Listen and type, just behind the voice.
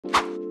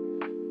Not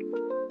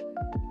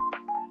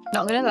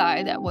gonna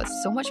lie, that was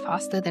so much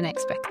faster than I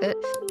expected.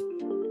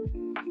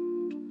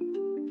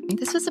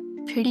 This was a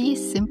pretty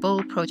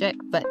simple project,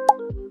 but...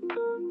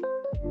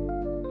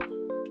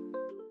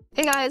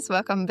 Hey guys,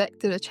 welcome back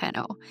to the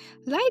channel.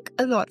 Like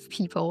a lot of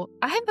people,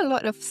 I have a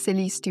lot of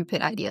silly,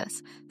 stupid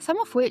ideas, some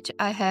of which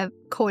I have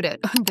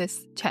coded on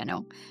this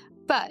channel.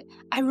 But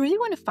I really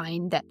want to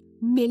find that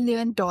 $1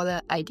 million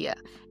idea.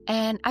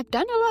 And I've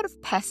done a lot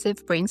of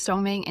passive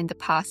brainstorming in the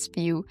past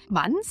few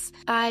months.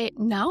 I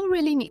now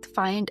really need to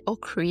find or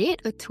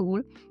create a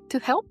tool to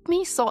help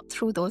me sort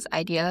through those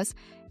ideas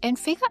and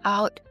figure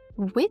out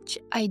which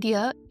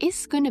idea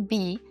is going to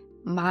be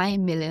my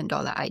 $1 million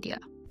idea.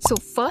 So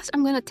first,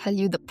 I'm going to tell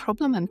you the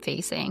problem I'm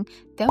facing.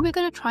 Then we're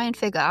going to try and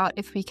figure out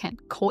if we can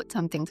code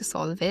something to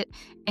solve it.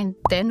 And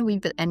then we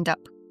will end up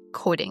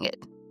coding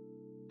it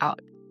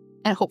out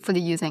and hopefully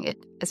using it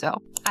as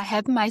well. I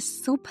have my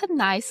super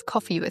nice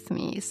coffee with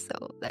me,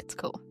 so let's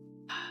go.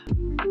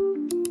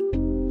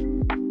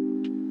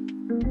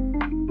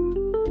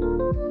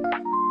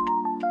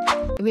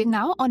 We're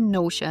now on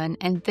Notion,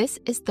 and this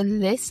is the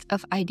list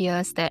of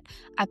ideas that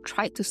I've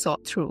tried to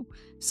sort through.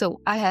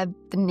 So I have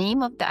the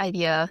name of the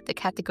idea, the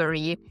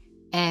category,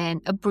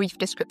 and a brief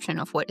description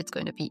of what it's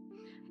going to be.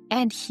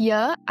 And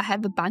here I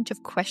have a bunch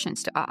of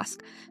questions to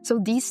ask. So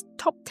these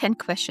top 10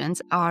 questions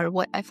are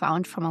what I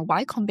found from a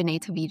Y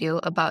Combinator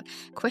video about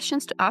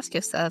questions to ask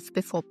yourself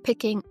before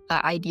picking an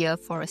idea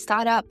for a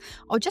startup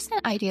or just an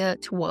idea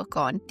to work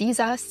on. These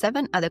are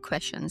 7 other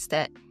questions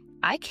that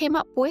I came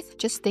up with,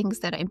 just things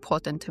that are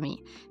important to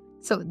me.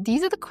 So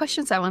these are the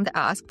questions I want to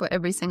ask for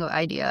every single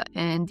idea,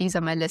 and these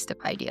are my list of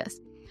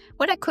ideas.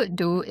 What I could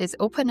do is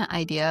open an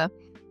idea,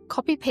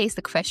 copy paste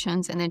the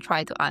questions, and then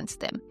try to answer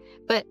them.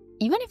 But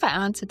even if I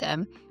answer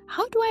them,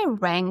 how do I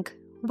rank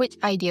which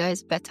idea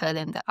is better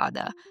than the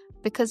other?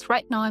 Because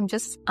right now I'm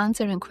just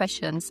answering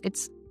questions.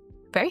 It's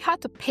very hard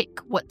to pick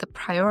what the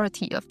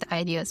priority of the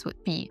ideas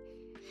would be.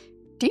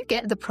 Do you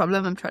get the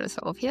problem I'm trying to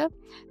solve here?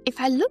 If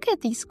I look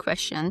at these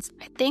questions,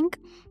 I think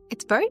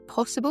it's very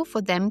possible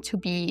for them to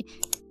be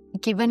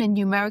given a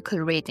numerical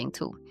rating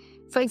too.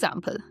 For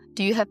example,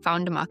 do you have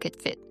found a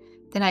market fit?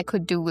 Then I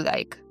could do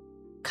like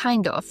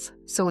kind of,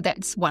 so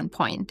that's 1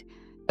 point.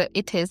 But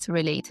it is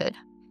related.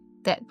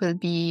 That will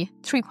be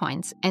 3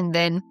 points. And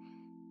then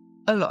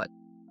a lot.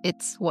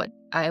 It's what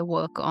I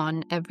work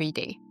on every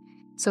day.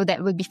 So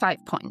that will be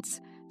 5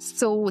 points.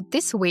 So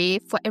this way,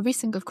 for every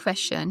single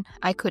question,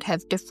 I could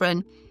have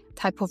different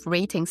type of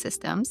rating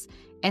systems.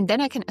 And then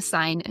I can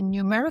assign a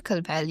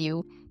numerical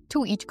value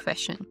to each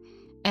question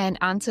and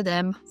answer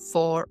them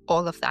for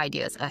all of the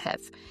ideas I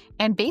have.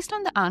 And based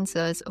on the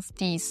answers of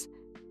these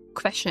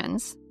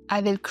questions,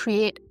 I will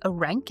create a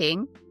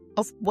ranking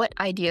of what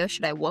idea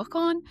should I work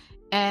on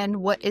and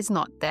what is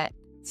not that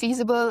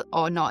feasible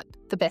or not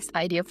the best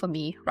idea for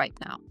me right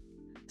now.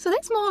 So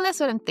that's more or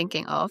less what I'm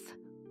thinking of.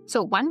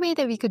 So one way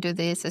that we could do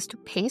this is to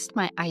paste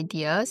my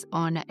ideas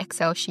on an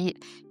Excel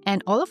sheet,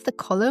 and all of the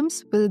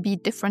columns will be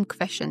different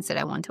questions that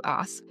I want to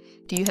ask.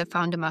 Do you have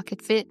found a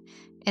market fit?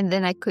 And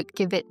then I could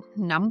give it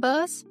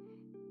numbers,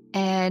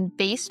 and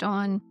based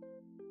on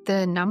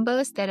the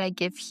numbers that I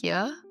give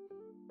here,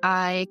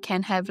 I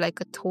can have like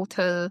a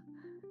total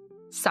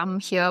sum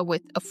here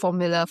with a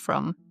formula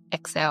from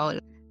Excel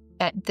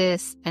at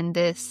this and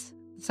this,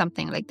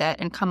 something like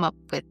that, and come up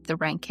with the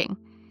ranking.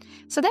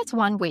 So that's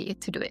one way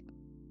to do it.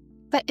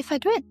 But if I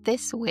do it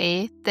this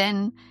way,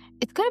 then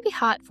it's going to be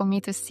hard for me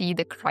to see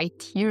the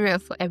criteria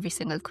for every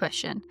single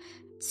question.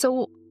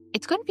 So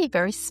it's going to be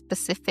very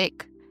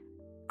specific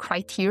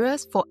criteria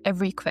for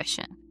every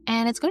question.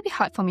 And it's going to be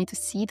hard for me to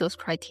see those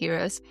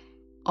criteria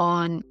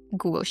on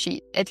Google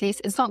Sheet. At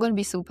least it's not going to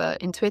be super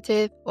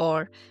intuitive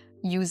or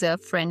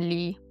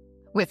user-friendly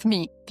with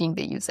me being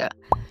the user.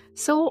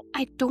 So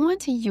I don't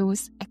want to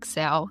use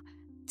Excel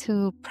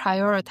to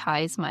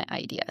prioritize my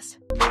ideas.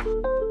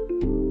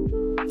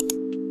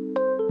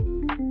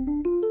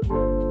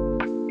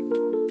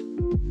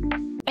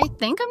 I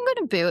think I'm going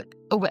to build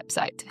a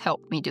website to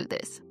help me do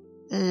this.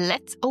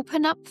 Let's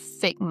open up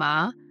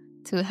Figma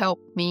to help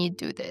me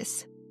do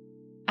this.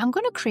 I'm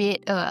going to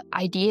create an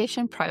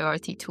ideation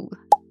priority tool.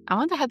 I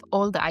want to have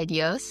all the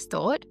ideas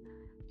stored,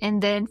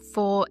 and then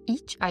for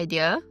each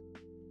idea,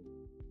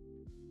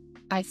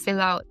 I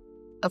fill out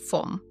a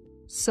form.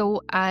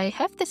 So I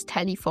have this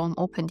tally form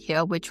opened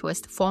here, which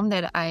was the form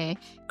that I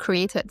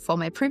created for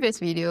my previous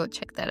video.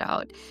 Check that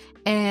out.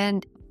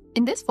 And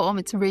in this form,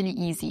 it's really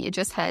easy. It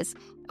just has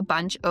a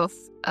bunch of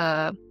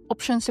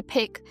options to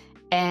pick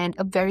and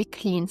a very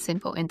clean,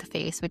 simple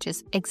interface, which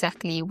is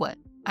exactly what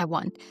I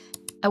want.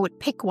 I would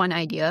pick one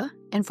idea,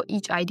 and for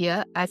each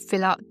idea, I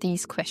fill out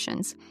these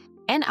questions.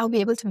 And I'll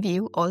be able to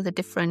view all the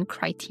different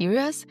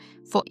criteria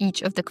for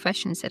each of the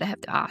questions that I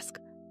have to ask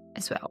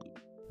as well.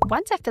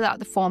 Once I fill out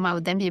the form, I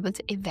will then be able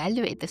to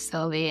evaluate the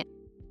survey,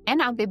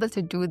 and I'll be able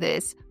to do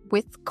this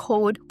with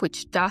code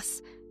which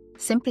does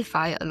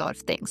simplify a lot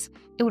of things.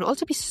 It would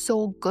also be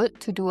so good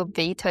to do a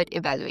weighted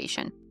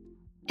evaluation.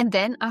 And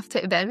then after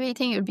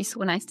evaluating, it would be so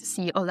nice to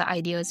see all the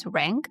ideas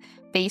rank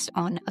based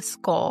on a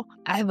score.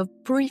 I have a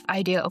brief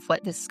idea of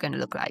what this is going to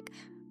look like,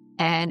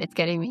 and it's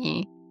getting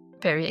me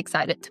very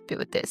excited to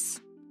build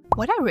this.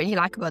 What I really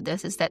like about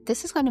this is that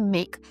this is going to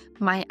make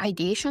my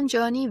ideation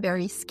journey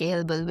very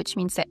scalable, which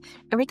means that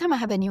every time I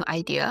have a new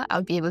idea,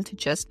 I'll be able to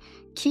just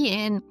key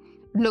in,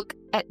 look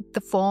at the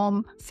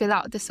form, fill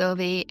out the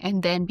survey,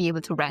 and then be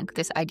able to rank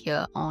this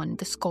idea on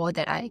the score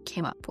that I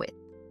came up with.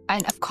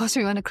 And of course,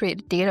 we want to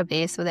create a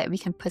database so that we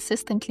can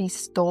persistently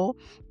store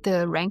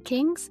the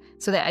rankings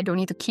so that I don't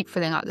need to keep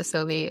filling out the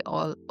survey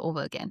all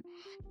over again.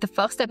 The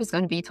first step is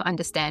going to be to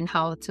understand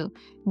how to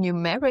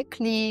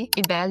numerically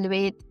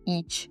evaluate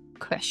each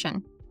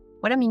question.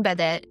 What I mean by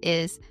that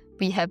is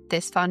we have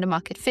this founder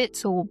market fit.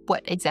 So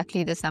what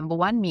exactly does number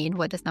 1 mean?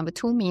 What does number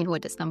 2 mean?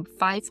 What does number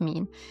 5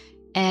 mean?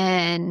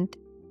 And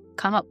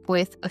come up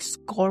with a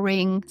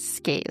scoring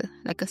scale,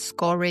 like a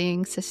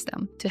scoring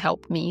system to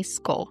help me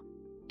score.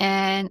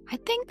 And I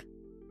think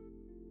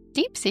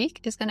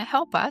DeepSeek is going to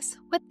help us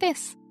with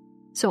this.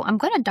 So I'm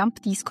going to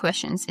dump these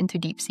questions into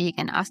DeepSeek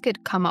and ask it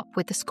to come up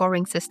with a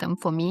scoring system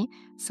for me.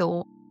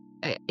 So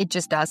it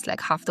just does like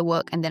half the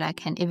work, and then I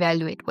can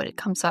evaluate what it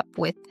comes up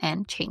with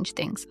and change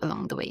things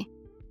along the way.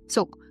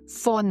 So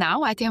for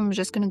now, I think I'm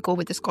just going to go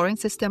with the scoring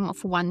system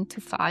of 1 to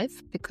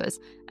 5 because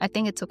I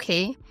think it's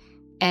okay.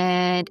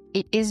 And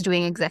it is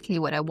doing exactly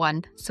what I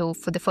want. So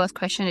for the first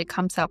question, it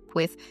comes up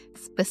with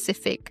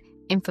specific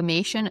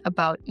information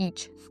about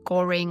each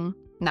scoring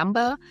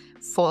number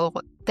for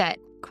that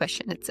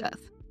question itself.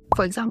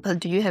 For example,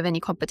 do you have any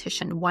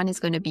competition? 1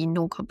 is going to be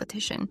no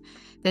competition.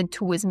 Then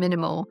 2 is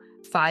minimal.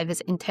 5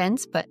 is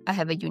intense, but I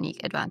have a unique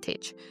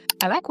advantage.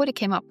 I like what it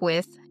came up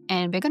with,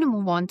 and we're going to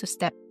move on to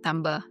step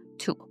number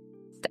 2.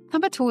 Step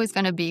number 2 is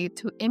going to be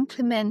to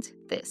implement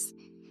this.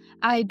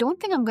 I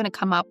don't think I'm going to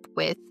come up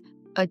with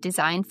a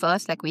design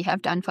first like we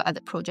have done for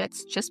other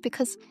projects, just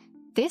because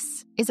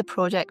this is a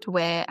project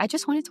where I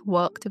just want it to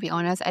work, to be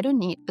honest. I don't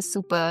need a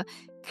super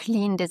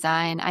clean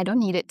design. I don't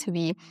need it to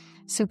be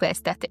super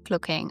aesthetic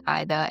looking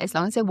either. As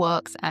long as it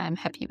works, I'm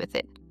happy with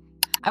it.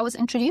 I was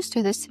introduced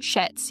to this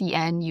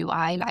shadcn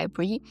UI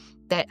library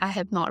that I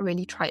have not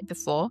really tried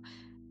before.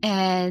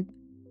 And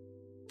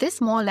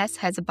this more or less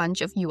has a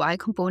bunch of UI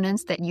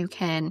components that you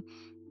can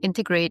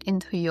integrate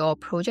into your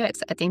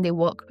projects. I think they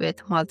work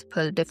with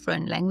multiple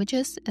different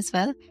languages as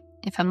well,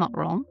 if I'm not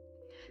wrong.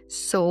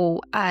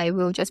 So I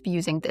will just be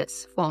using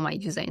this for my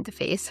user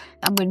interface.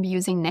 I'm going to be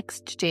using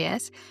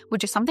nextJs,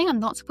 which is something I'm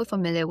not super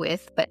familiar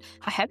with, but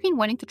I have been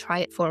wanting to try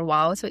it for a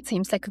while. So it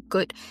seems like a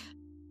good,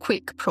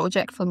 quick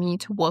project for me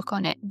to work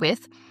on it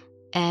with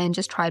and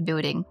just try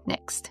building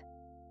next.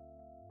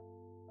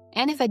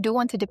 And if I do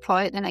want to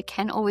deploy it, then I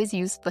can always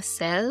use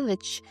Vercel,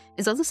 which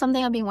is also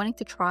something I've been wanting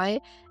to try.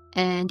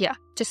 And yeah,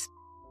 just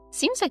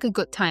seems like a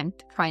good time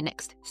to try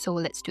next. So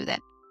let's do that.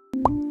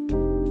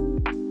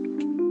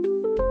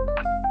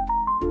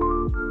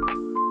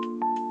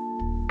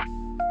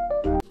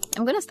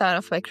 I'm going to start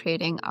off by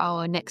creating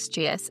our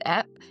Next.js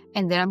app,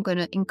 and then I'm going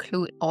to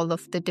include all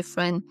of the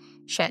different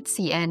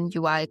shadcn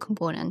UI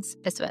components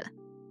as well.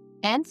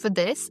 And for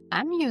this,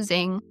 I'm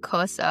using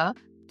Cursor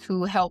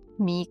to help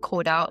me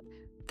code out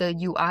the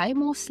UI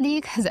mostly,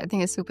 because I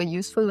think it's super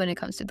useful when it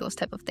comes to those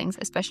type of things,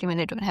 especially when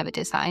I don't have a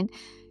design.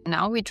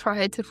 Now we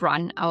try to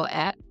run our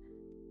app,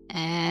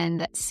 and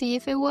let's see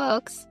if it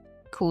works.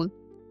 Cool.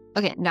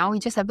 Okay, now we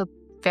just have a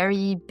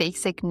very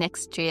basic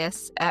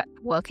Next.js app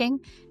working.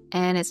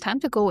 And it's time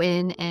to go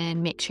in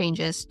and make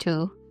changes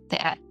to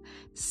the app.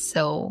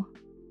 So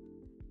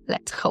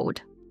let's code.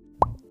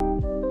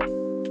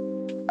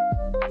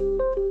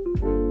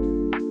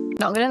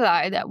 Not gonna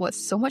lie, that was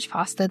so much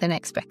faster than I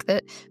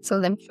expected. So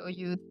let me show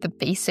you the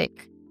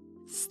basic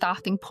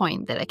starting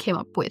point that I came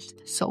up with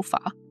so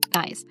far.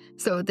 Nice.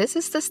 So this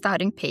is the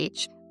starting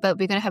page, but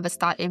we're gonna have a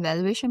start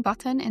evaluation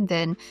button and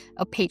then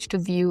a page to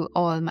view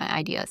all my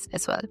ideas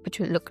as well, which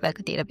will look like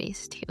a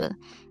database table.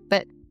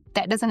 But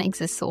that doesn't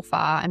exist so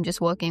far. I'm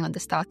just working on the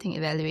starting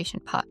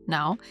evaluation part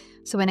now.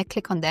 So when I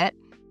click on that,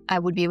 I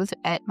would be able to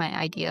add my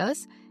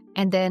ideas.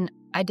 And then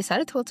I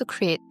decided to also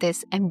create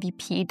this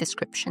MVP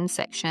description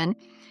section,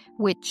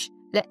 which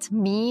lets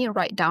me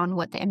write down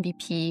what the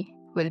MVP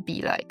will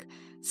be like.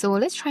 So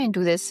let's try and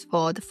do this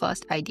for the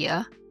first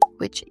idea,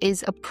 which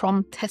is a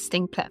prompt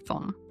testing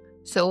platform.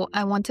 So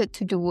I wanted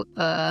to do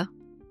a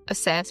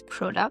SaaS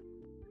product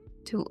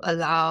to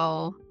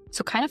allow,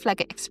 so kind of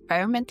like an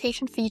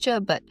experimentation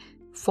feature, but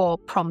for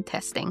prompt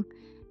testing.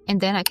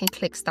 And then I can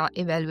click start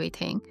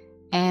evaluating.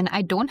 And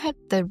I don't have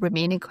the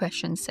remaining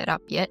questions set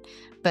up yet,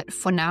 but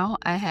for now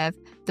I have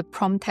the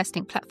prompt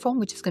testing platform,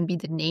 which is going to be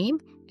the name,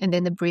 and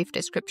then the brief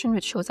description,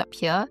 which shows up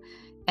here.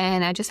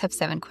 And I just have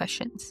 7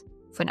 questions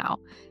for now.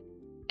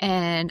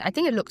 And I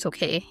think it looks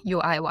okay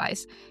UI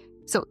wise.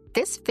 So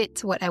this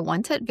fits what I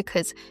wanted,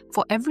 because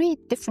for every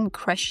different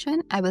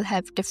question, I will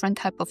have different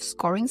type of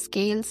scoring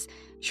scales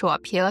show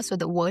up here. So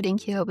the wording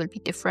here will be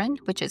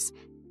different, which is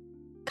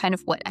kind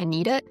of what I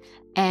needed.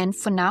 And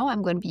for now,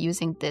 I'm going to be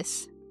using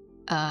this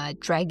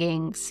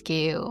dragging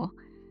scale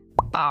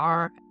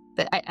bar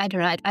But I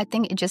don't know, I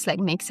think it just like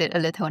makes it a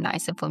little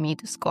nicer for me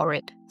to score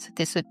it. So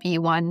this would be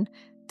 1,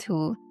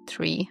 2,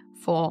 3,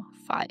 4,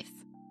 5.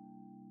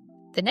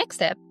 The next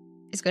step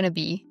is going to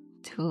be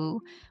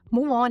to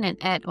move on and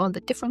add all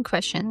the different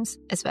questions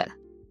as well.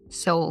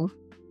 So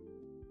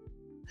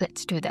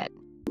let's do that.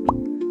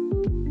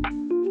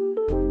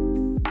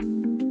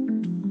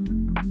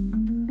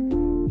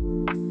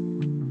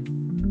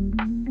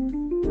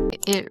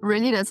 It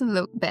really doesn't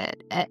look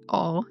bad at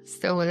all.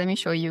 So let me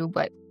show you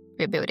what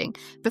we're building.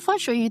 Before I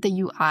show you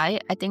the UI,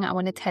 I think I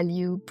want to tell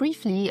you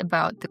briefly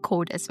about the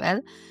code as well.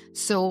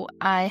 So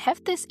I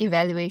have this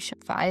evaluation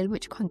file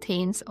which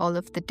contains all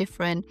of the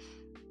different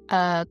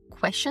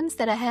questions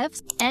that I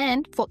have.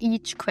 And for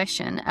each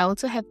question, I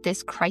also have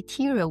this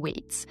criteria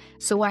weights.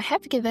 So I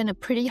have given a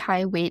pretty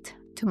high weight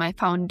to my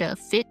founder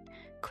fit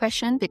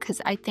question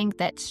because I think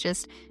that's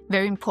just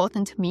very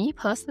important to me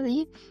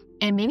personally.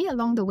 And maybe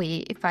along the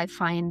way, if I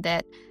find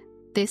that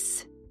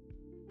this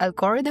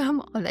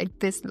algorithm or like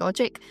this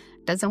logic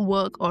doesn't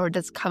work or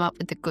doesn't come up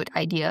with a good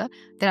idea,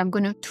 then I'm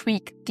going to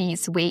tweak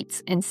these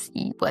weights and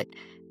see what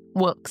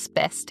works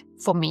best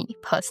for me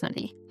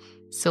personally.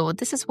 So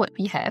this is what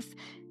we have.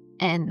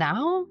 And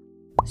now,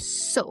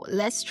 so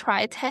let's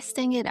try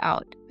testing it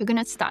out. We're going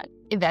to start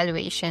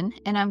evaluation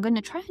and I'm going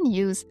to try and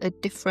use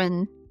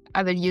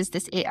I will use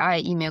this AI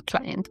email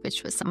client,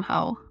 which was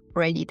somehow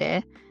already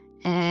there,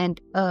 and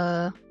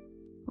a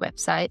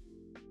website,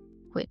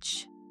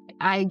 which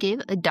I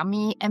gave a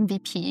dummy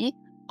MVP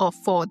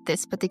for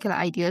this particular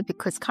idea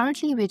because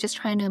currently we're just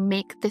trying to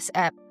make this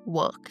app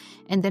work.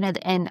 And then at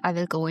the end, I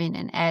will go in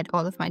and add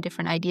all of my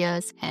different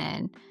ideas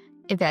and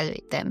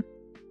evaluate them.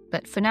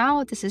 But for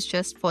now, this is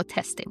just for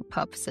testing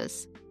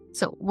purposes.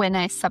 So when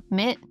I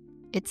submit,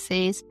 it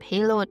says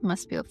payload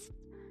must be of...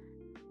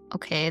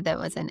 Okay, that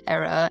was an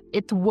error.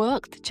 It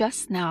worked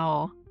just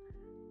now.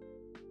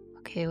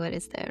 Okay, what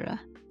is the error?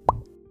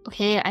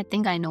 Okay, I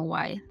think I know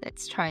why.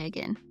 Let's try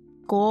again.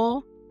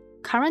 Score.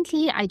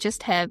 Currently, I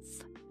just have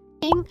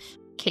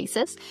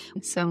cases.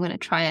 So I'm going to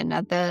try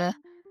another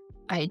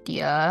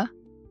idea.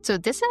 So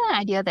this is an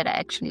idea that I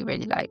actually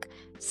really like.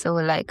 So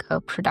like a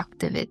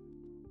productivity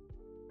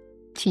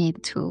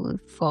tool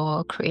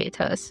for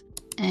creators.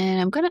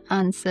 And I'm going to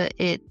answer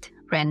it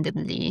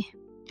randomly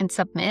and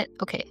submit.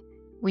 Okay,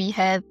 we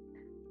have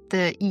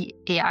the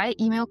AI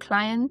email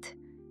client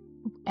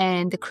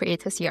and the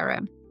creator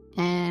CRM.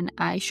 And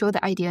I show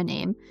the idea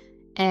name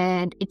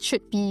and it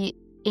should be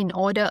in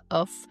order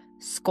of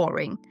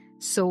scoring.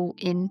 So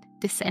in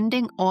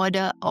descending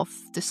order of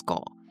the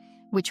score,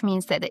 which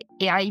means that the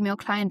AI email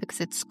client,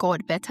 because it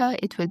scored better,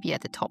 it will be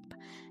at the top,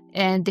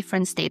 and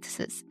different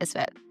statuses as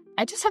well.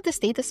 I just have the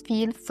status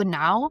field for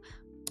now,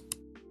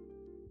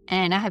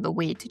 and I have a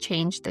way to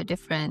change the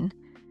different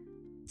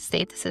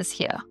statuses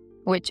here,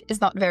 which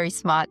is not very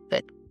smart,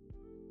 but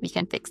we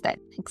can fix that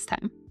next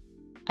time.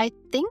 I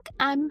think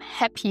I'm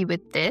happy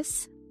with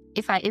this.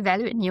 If I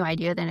evaluate a new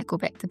idea, then I go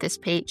back to this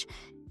page.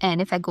 And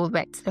if I go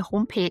back to the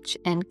home page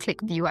and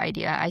click view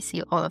idea, I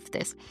see all of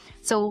this.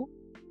 So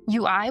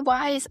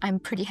UI-wise, I'm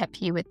pretty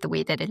happy with the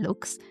way that it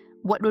looks.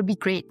 What would be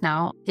great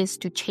now is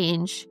to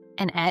change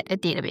and add a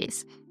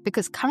database,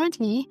 because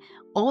currently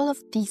all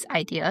of these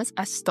ideas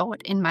are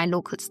stored in my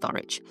local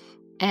storage.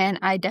 And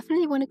I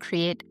definitely want to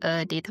create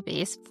a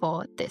database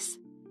for this.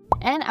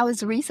 And I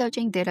was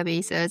researching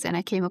databases and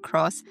I came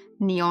across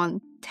Neon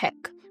Tech,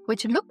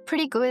 which looked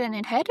pretty good, and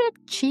it had a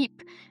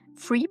cheap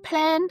free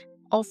plan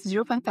of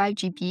 0.5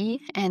 GB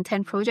and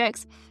 10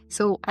 projects.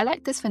 So I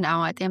like this for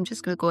now. I think I'm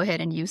just going to go ahead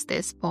and use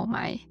this for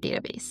my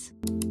database.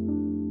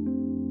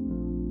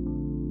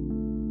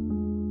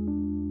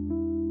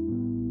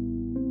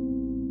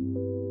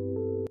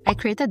 I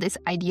created this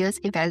ideas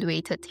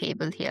evaluated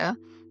table here.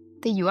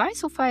 The UI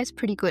so far is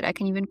pretty good. I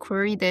can even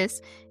query this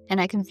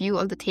and I can view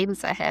all the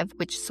tables I have,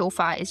 which so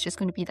far is just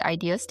going to be the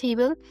ideas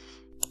table.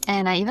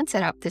 And I even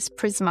set up this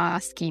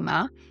Prisma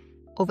schema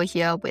over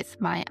here with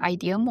my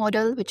idea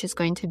model, which is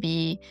going to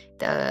be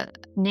the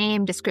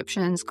name,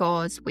 description,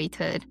 scores,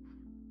 weighted,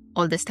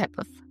 all this type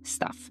of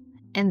stuff.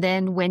 And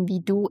then when we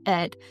do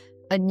add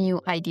a new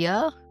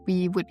idea,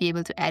 we would be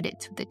able to add it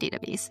to the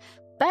database.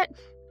 But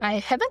I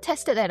haven't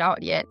tested that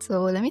out yet,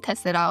 so let me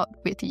test it out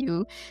with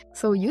you.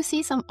 So you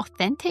see some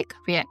authentic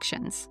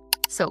reactions.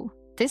 So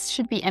this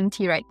should be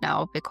empty right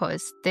now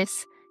because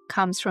this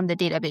comes from the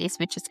database,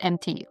 which is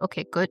empty.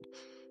 Okay, good.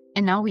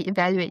 And now we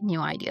evaluate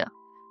new idea.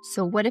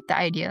 So what if the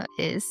idea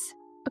is,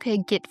 okay,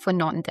 Git for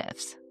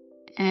non-devs?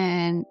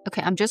 And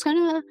okay, I'm just going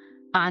to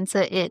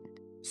answer it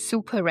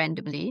super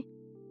randomly.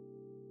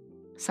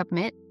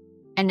 Submit.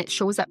 And it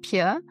shows up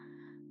here.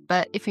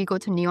 But if we go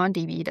to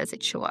NeonDB, does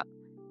it show up?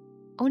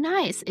 Oh,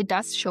 nice. It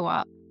does show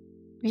up.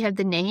 We have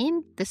the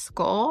name, the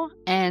score,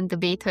 and the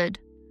weighted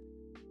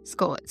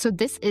score. So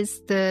this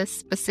is the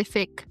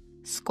specific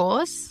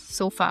scores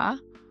so far.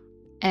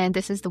 And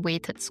this is the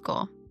weighted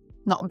score.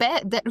 Not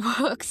bad. That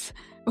works.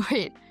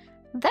 Wait,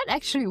 that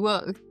actually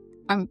worked.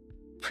 I'm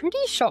pretty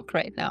shocked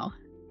right now.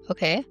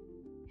 Okay.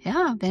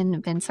 Yeah,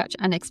 when such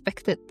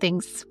unexpected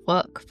things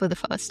work for the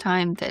first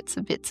time, that's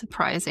a bit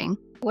surprising.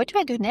 What do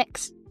I do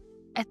next?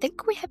 I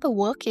think we have a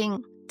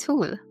working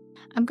tool.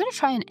 I'm going to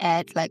try and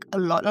add like a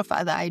lot of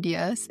other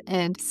ideas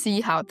and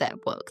see how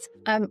that works.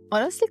 I'm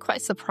honestly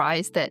quite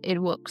surprised that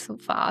it worked so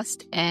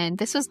fast, and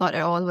this was not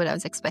at all what I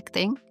was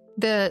expecting.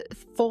 The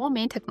 4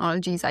 main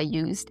technologies I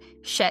used,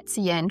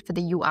 shadcn for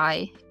the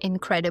UI,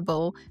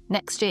 incredible,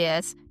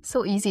 nextJs,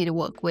 so easy to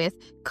work with,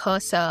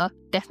 Cursor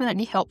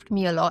definitely helped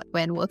me a lot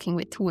when working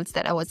with tools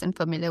that I wasn't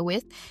familiar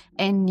with,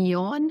 and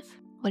Neon,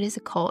 what is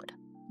it called?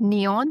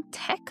 Neon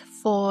Tech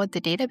for the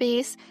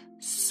database,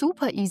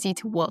 super easy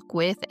to work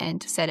with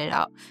and to set it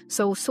up.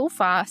 So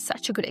far,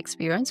 such a good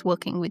experience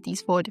working with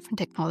these 4 different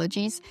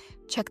technologies.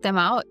 Check them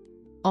out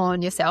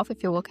on yourself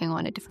if you're working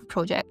on a different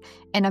project.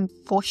 And I'm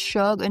for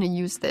sure going to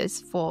use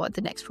this for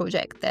the next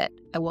project that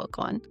I work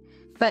on.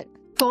 But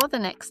for the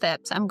next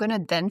steps, I'm going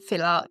to then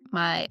fill out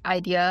my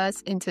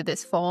ideas into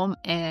this form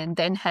and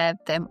then have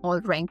them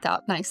all ranked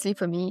out nicely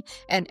for me.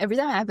 And every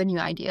time I have a new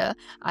idea,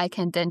 I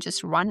can then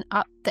just run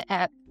up the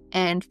app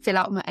and fill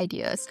out my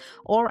ideas,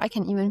 or I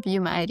can even view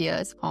my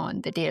ideas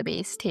on the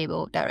database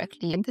table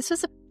directly. And this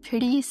was a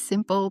pretty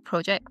simple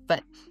project,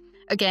 but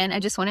again, I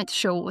just wanted to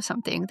show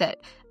something that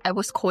I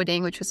was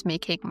coding, which was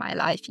making my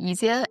life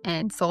easier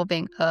and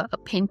solving a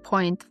pain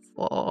point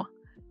for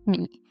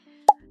me.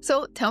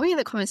 So tell me in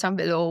the comments down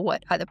below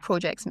what other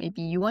projects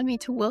maybe you want me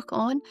to work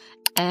on,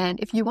 and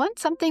if you want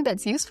something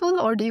that's useful,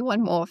 or do you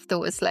want more of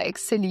those like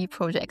silly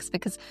projects,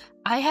 because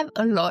I have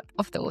a lot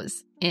of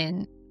those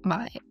in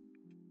my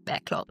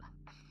backlog.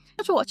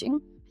 Thanks for watching.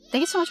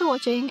 Thank you so much for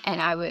watching,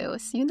 and I will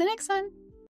see you in the next one.